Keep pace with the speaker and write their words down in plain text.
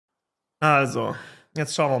Also,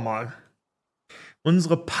 jetzt schauen wir mal.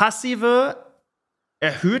 Unsere Passive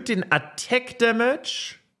erhöht den Attack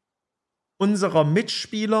Damage unserer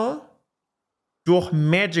Mitspieler durch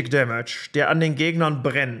Magic Damage, der an den Gegnern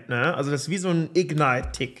brennt. Ne? Also das ist wie so ein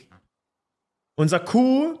Ignite-Tick. Unser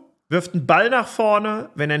Q wirft einen Ball nach vorne,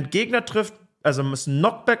 wenn er einen Gegner trifft, also muss ein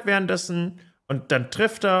Knockback währenddessen und dann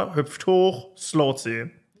trifft er, hüpft hoch, slowt sie.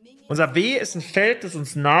 Unser W ist ein Feld, das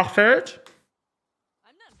uns nachfällt.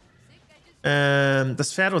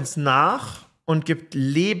 Das fährt uns nach und gibt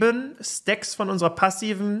Leben, Stacks von unserer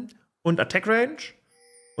Passiven und Attack Range.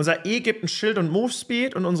 Unser E gibt ein Schild und Move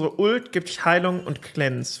Speed und unsere Ult gibt Heilung und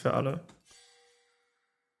Cleanse für alle.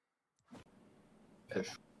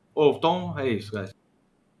 Então é isso, guys.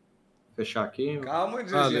 Fechar aqui. Calma,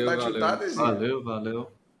 GG, tá tiltado, GG. Valeu,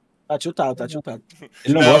 valeu. Tá tiltado, tá tiltado.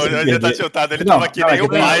 Ele não gosta de perder. Tá tiltado, ele tava aqui nem o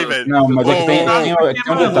pai, velho. Não, mas é que tem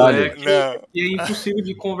um detalhe. É impossível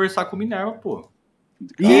de conversar com o Minerva, pô.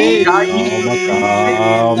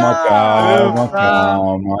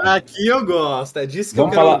 Calma. Aqui eu gosto, é disso que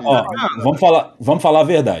vamos eu quero falar, ó, vamos falar a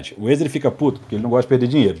verdade. O Ezra fica puto porque ele não gosta de perder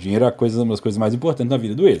dinheiro. Dinheiro é uma das coisas mais importantes na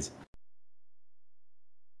vida do Ezra.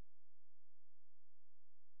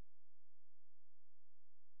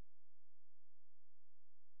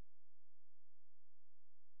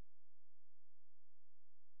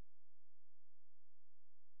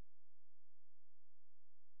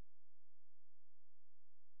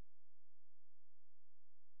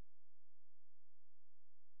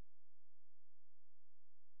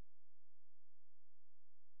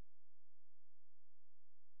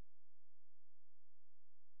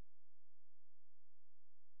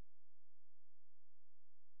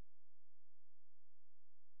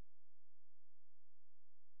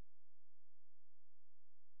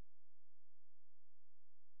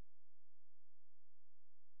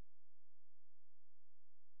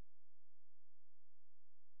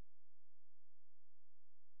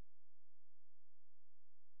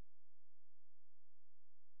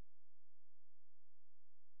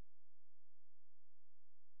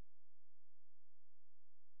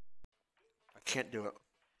 Can't do it.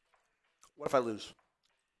 What if I lose?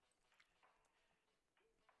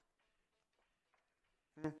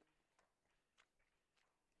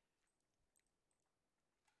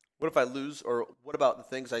 What if I lose, or what about the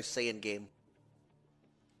things I say in game?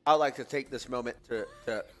 I'd like to take this moment to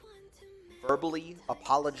verbally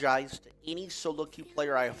apologize to any solo queue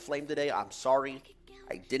player I have flamed today. I'm sorry.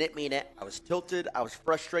 I didn't mean it. I was tilted. I was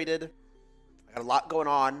frustrated. I got a lot going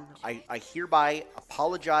on. I hereby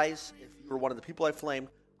apologize if you were one of the people I flamed.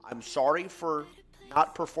 I'm sorry for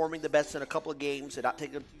not performing the best in a couple of games and not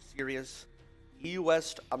taking them too serious. EU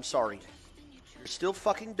West, I'm sorry. You're still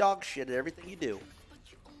fucking dog shit at everything you do.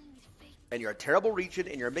 And you're a terrible region,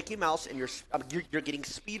 and you're a Mickey Mouse, and you're getting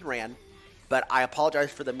speed ran. But I apologize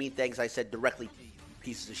for the mean things I said directly to you,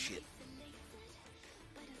 pieces of shit.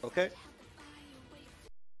 Okay?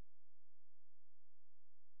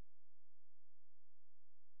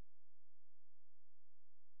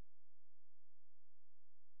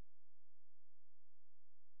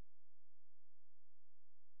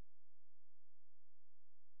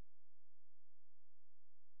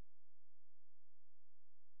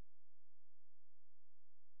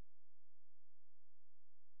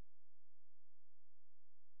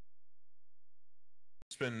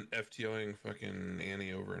 Been FTOing fucking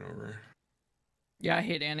Annie over and over. Yeah, I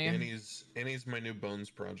hate Annie. Annie's my new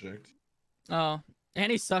Bones project. Oh,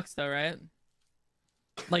 Annie sucks though, right?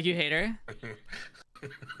 Like you hate her?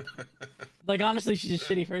 Like honestly, she's a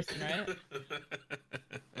shitty person, right?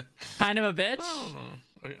 Kind of a bitch? I don't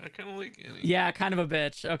know. I kind of like Annie. Yeah, kind of a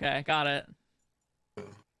bitch. Okay, got it.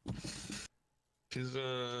 She's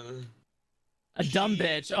a dumb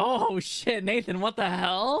bitch. Oh shit, Nathan, what the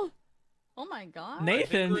hell? Oh my god.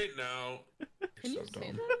 Nathan. I think right now. Can you so say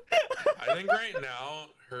dumb. that? I think right now,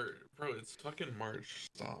 bro, it's fucking March.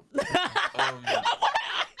 Stop.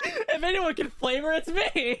 If anyone can flame her, it's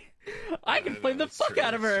me. I can flame the fuck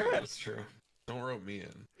out of her. That's true. Don't rope me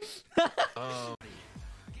in.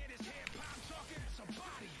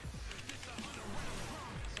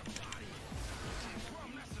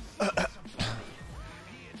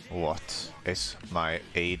 What is my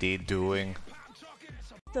AD doing?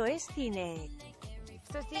 Esto es cine.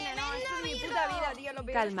 Esto es cine, no, esto es mi puta vida, tío. Lo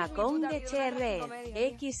Calmacón de CR,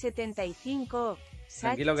 X75.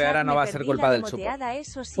 Tranquilo que ahora no va a ser culpa del support.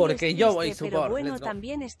 Porque yo voy support. Pero bueno,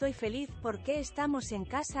 también estoy feliz porque estamos en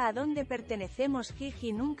casa a donde pertenecemos.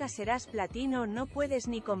 Jiji, nunca serás platino, no puedes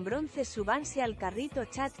ni con bronce. Súbanse al carrito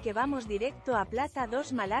chat que vamos directo a plata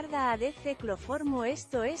 2 malarda ADC cloformo.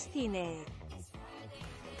 Esto es cine.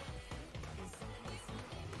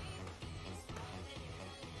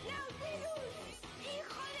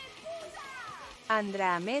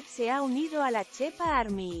 Andra Ahmed se ha unido a la Chepa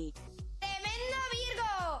Army.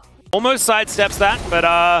 Almost sidesteps that, but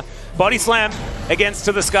body slam against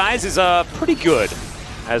To the Skies is pretty good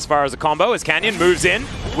as far as the combo, as Canyon moves in.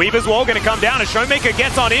 Weaver's wall going to come down as Showmaker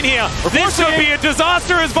gets on in here. This could be a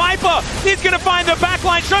disaster as Viper is going to find the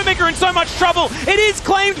backline. Showmaker in so much trouble. It is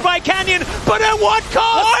claimed by Canyon, but at what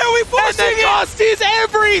cost? Why are we forcing it? The cost is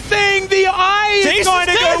everything. The eye is going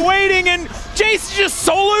to go waiting, and Jace just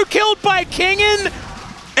solo killed by Kingin.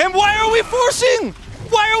 And why are we forcing?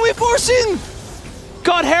 Why are we forcing?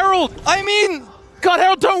 God Herald. I mean, God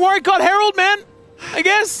Herald, don't worry. God Herald, man. I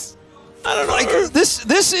guess. I don't know. Like,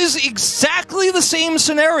 this is exactly the same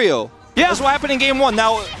scenario. Yeah. That's what happened in game 1.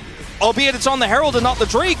 Now, albeit it's on the Herald and not the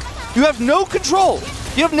Drake, you have no control.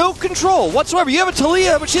 You have no control whatsoever. You have a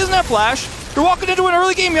Talia, but she doesn't have flash. You're walking into an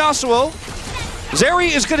early game Yasuo.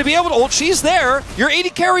 Zeri is going to be able to ult. She's there. Your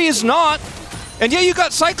AD carry is not. And yeah, you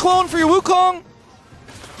got Cyclone for your Wukong.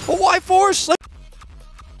 But why force? Like,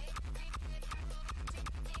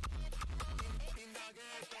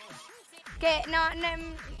 que no,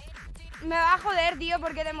 me va a joder, tío,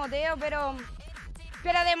 porque demoteo, pero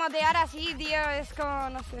demotear así, tío, es como,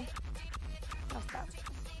 no sé. No está.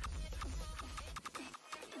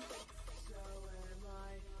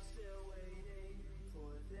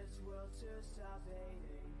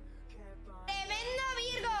 ¡Tremendo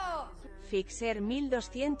Virgo! Fixer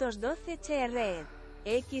 1212 CR.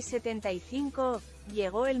 X75.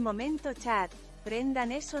 Llegó el momento, chat.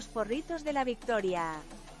 Prendan esos porritos de la victoria.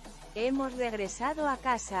 Hemos regresado a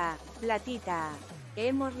casa, platita.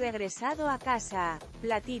 Hemos regresado a casa,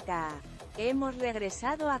 platita. Hemos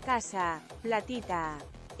regresado a casa, platita.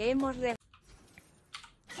 Hemos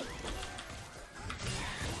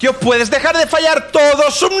Tío, ¿puedes dejar de fallar todo,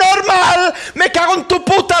 subnormal? ¡Me cago en tu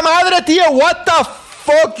puta madre, tío! What the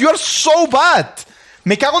fuck, you're so bad.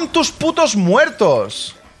 Me cago en tus putos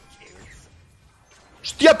muertos.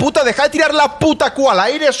 Hostia puta, deja de tirar la puta Q al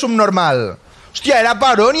aire, subnormal. Hostia, era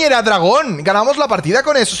varón y era dragón. Ganamos la partida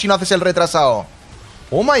con eso si no haces el retrasado.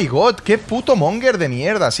 Oh my god, qué puto monger de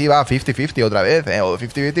mierda. Sí, va, 50-50 otra vez, o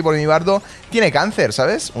 50-50 por mi bardo. Tiene cáncer,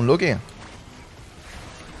 ¿sabes? Un Lucky.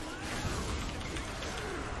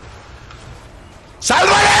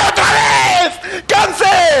 ¡Sálvale otra vez!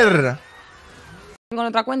 ¡Cáncer! ¿Con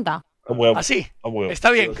otra cuenta? ¿Ah, sí?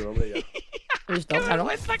 Está bien. Listo, claro.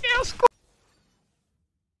 ¡Qué asco!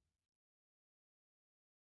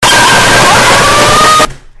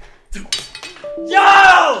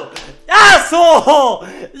 Yo!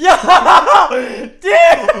 Asshole! Yo!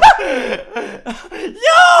 Dude!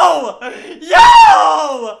 Yo!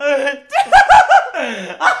 Yo!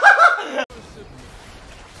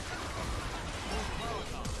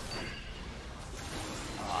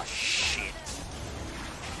 Oh, shit.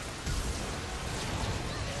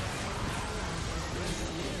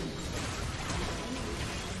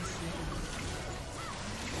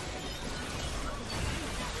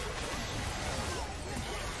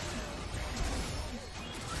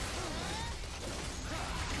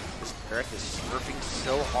 Eric is surfing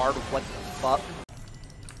so hard, what the fuck?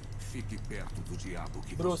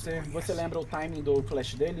 Bruce, você lembra o timing do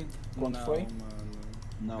flash dele? Quanto foi?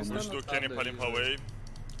 Não, não. Push do Kenny pra limpar a wave.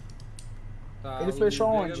 Tá, ele flashou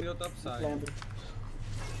onde? Não lembro.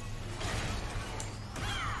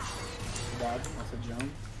 Cuidado, nossa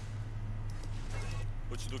jump.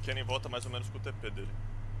 O do Kenny volta mais ou menos com o TP dele.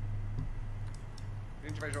 A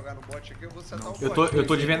gente vai jogar no bot aqui, eu vou setar o bot. Eu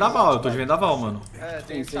tô de vendaval, mano. É,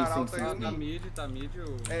 tem esse arauto aí. Tá mid.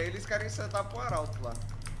 É, eles querem setar pro arauto lá.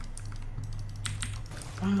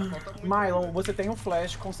 Mylon, você tem um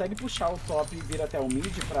flash, consegue puxar o top e vir até o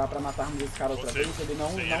mid pra matarmos esse cara outra vez? Ele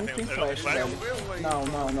não tem flash, velho. Não.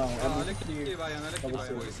 É muito clear pra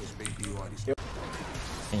você.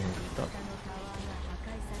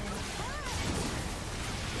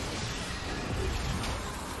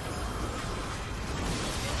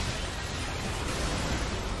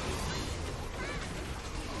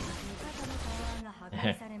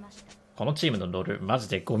 Hehe. このチームのロールマジ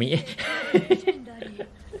でゴミ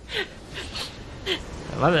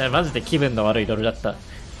マジで気分の悪いロールだった。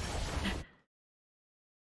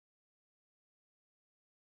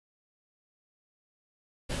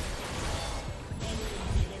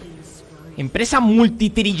Empresa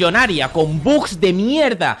multitrillonaria con bugs de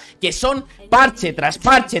mierda que son parche tras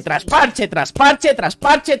parche tras parche tras parche tras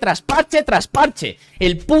parche tras parche tras parche.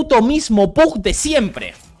 El puto mismo bug de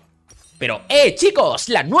siempre. Pero, chicos,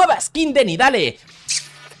 la nueva skin de Nidale.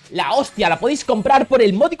 La hostia, la podéis comprar por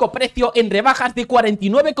el módico precio en rebajas de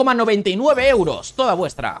 49,99 euros. Toda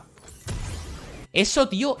vuestra. Eso,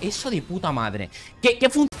 tío, eso de puta madre. ¿Qué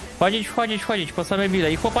funciona? Wchodzić po same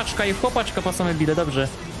bile. I chłopaczka po same bile, dobrze.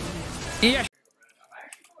 I ja...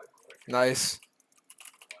 Nice.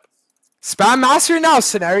 Spam mastery now,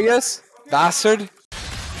 scenarios. Bastard.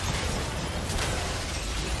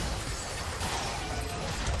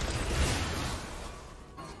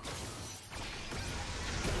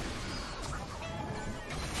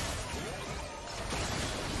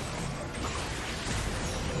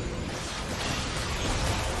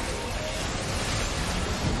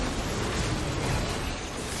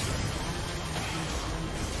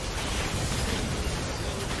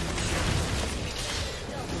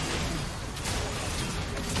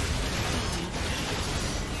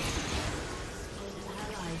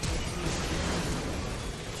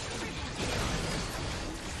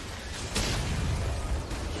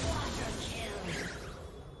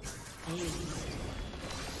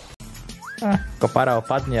 Kopara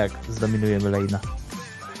opadnie, jak zdominujemy lane'a.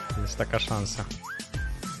 Jest taka szansa.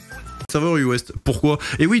 Serveur US. Pourquoi?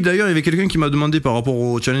 Et oui, d'ailleurs, il y avait quelqu'un qui m'a demandé par rapport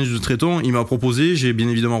au challenge de traiton, il m'a proposé, j'ai bien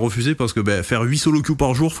évidemment refusé parce que bah, faire 8 solo queues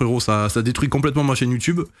par jour, frérot, ça détruit complètement ma chaîne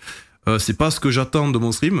YouTube. C'est pas ce que j'attends de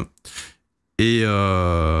mon stream. Et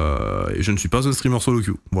je ne suis pas un streamer solo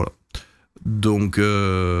queue, voilà. Donc...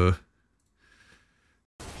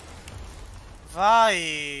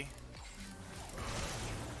 Vai!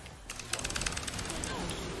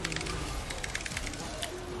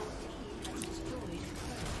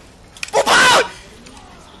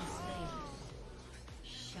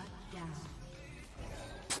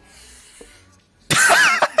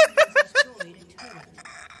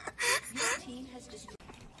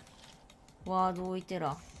 와도置いて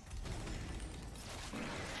ら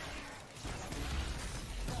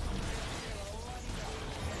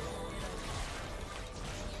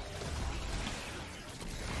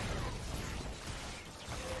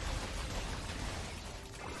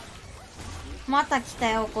また来た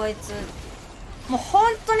よこいつ。もう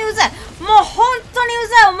本当にうざい。もう本当にう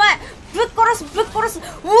ざい。お前ぶっ殺すぶっ殺す。うわ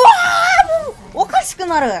ーもうおかしく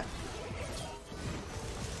なる。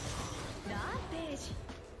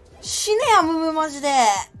死ねやムムマジで。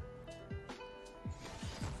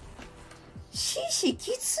CC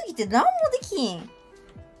きつすぎて何もできん。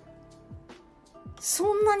そ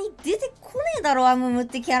んなに出てこねえだろアムムっ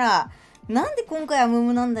てキャラ。なんで今回はム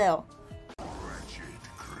ムなんだよ。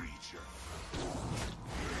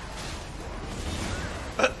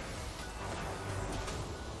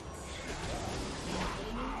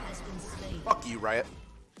Fuck you, Riot.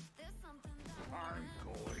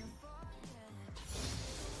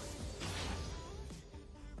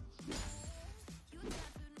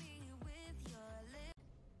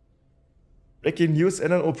 Breaking News,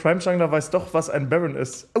 NNO Prime Jungler weiß doch, was ein Baron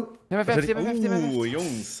ist. Oh,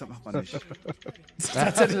 Jungs, das macht man nicht.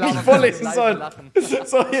 Das hätte ich nicht vorlesen sollen.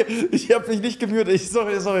 Sorry, ich hab mich nicht gemutet.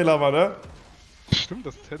 Sorry, Lama, ne? Stimmt,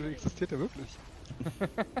 das Tattoo existiert ja wirklich.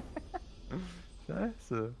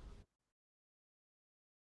 Scheiße.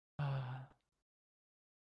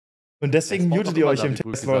 Und deswegen mutet ihr euch im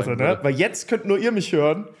Testwörter, ne? Weil jetzt könnt nur ihr mich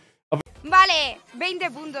hören. Aber vale,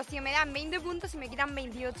 20 puntos, tío. Me dan 20 puntos y me quitan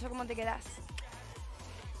 28. ¿Cómo te quedas?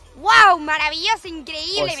 ¡Wow! Maravilloso,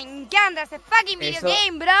 increíble. Pues, me encanta este fucking video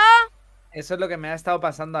game, bro. Eso es lo que me ha estado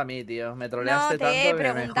pasando a mí, tío. Me troleaste tanto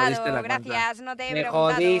que me jodiste la gracias. cuenta. No te he me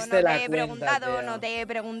preguntado, jodiste no te la he cuenta, preguntado, tío. no te he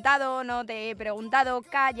preguntado, no te he preguntado.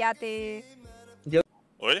 Cállate.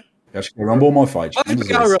 Oi? Eu acho que é Rumble ou Malphite. Pode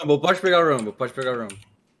pegar o Rumble, pode pegar o Rumble, pode pegar o Rumble.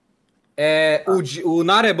 É, o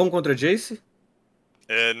Nara é bom contra Jace?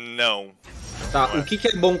 Não. Tá, o que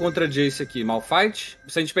é bom contra Jace aqui? Malphite?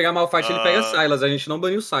 Se a gente pegar Malphite, ele pega Sylas. A gente não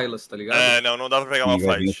baniu Sylas, tá ligado? Não dá pra pegar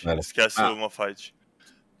Malphite. Esquece o Malphite.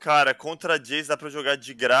 Cara, contra Jace dá pra eu jogar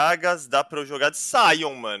de Gragas, dá pra eu jogar de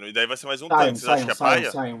Sion, mano. E daí vai ser mais um tanque. Vocês acham que é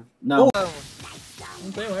paia? Não.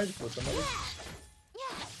 Não tem red, pô, tá maluco.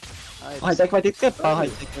 O Hightech vai ter que tepar, o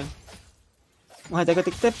Hightech. O Hightech vai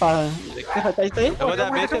ter que tepar. Quer fightar isso aí? Eu vou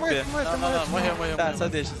dar B e TP. Não, morreu. Tá, só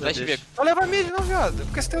deixa. Não leva mid não, viado.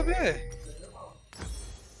 Por que você tem o B?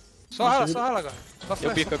 Só rala agora.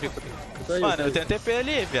 Eu pico. Mano, eu tenho TP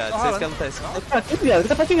ali, viado. Vocês querem lutar isso, não? Tá aqui, viado.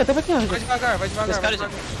 Tá pra ti. Vai devagar. Esse cara já...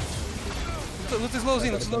 Luta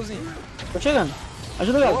slowzinho. Tô chegando.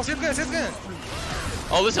 Ajuda o Galo. Vocês ganham.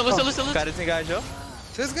 Ó, o Lúcio. O cara desengajou.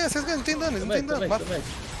 Vocês ganham, não tem dano, Mata.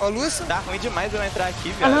 Ó, Lúcio. Tá ruim demais eu entrar aqui,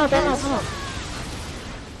 viado. Não, tá não.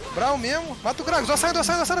 Brau mesmo. Mata o Gragas. Ó, sai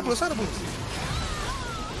da Blue.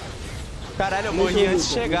 Caralho, eu morri antes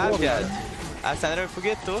de chegar, viado. A Sandra me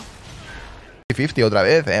foguetou. 50 otra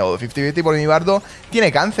vez, o 50-50 porque mi bardo tiene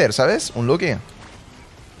cáncer, ¿sabes? Un Loki.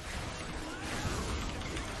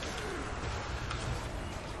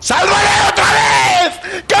 ¡Sálvale otra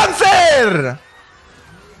vez! ¡Cáncer!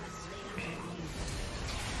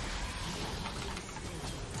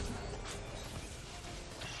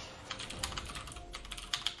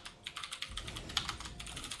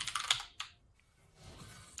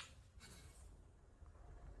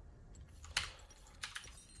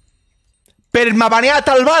 Permabaneat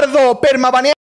al bardo, permabaneat.